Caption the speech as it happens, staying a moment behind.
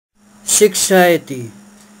Sikshayati,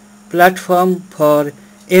 platform for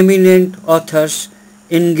eminent authors,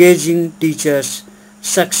 engaging teachers,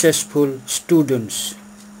 successful students.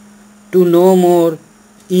 To know more,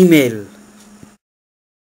 email.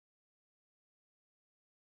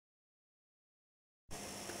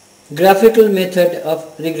 Graphical method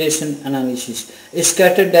of regression analysis. A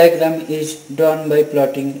scatter diagram is drawn by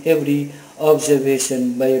plotting every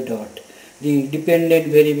observation by a dot. The dependent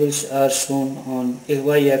variables are shown on a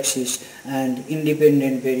y-axis and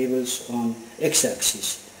independent variables on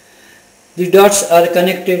x-axis. The dots are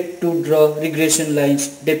connected to draw regression lines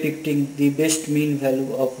depicting the best mean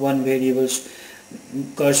value of one variable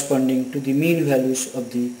corresponding to the mean values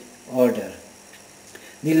of the order.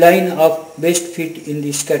 The line of best fit in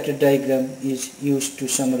the scatter diagram is used to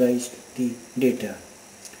summarize the data.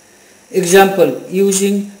 Example,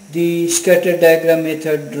 using the scatter diagram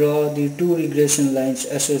method, draw the two regression lines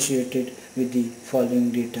associated with the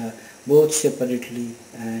following data, both separately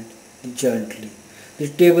and jointly. The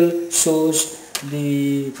table shows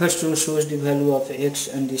the first row shows the value of x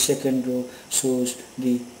and the second row shows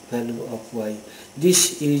the value of y.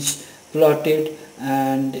 This is plotted,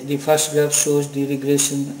 and the first graph shows the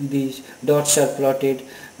regression. These dots are plotted,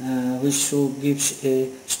 which gives a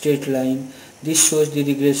straight line. This shows the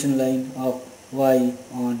regression line of y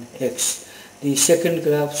on x. The second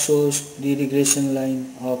graph shows the regression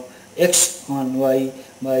line of x on y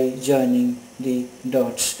by joining the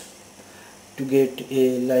dots to get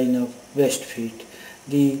a line of best fit.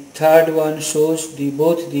 The third one shows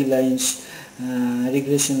both the lines,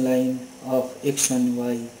 regression line of x on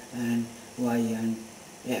y and y and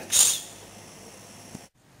x.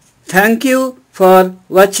 Thank you for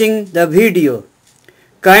watching the video.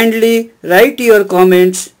 Kindly write your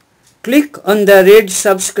comments. Click on the red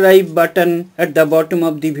subscribe button at the bottom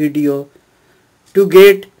of the video to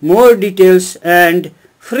get more details and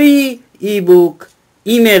free ebook.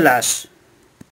 Email us.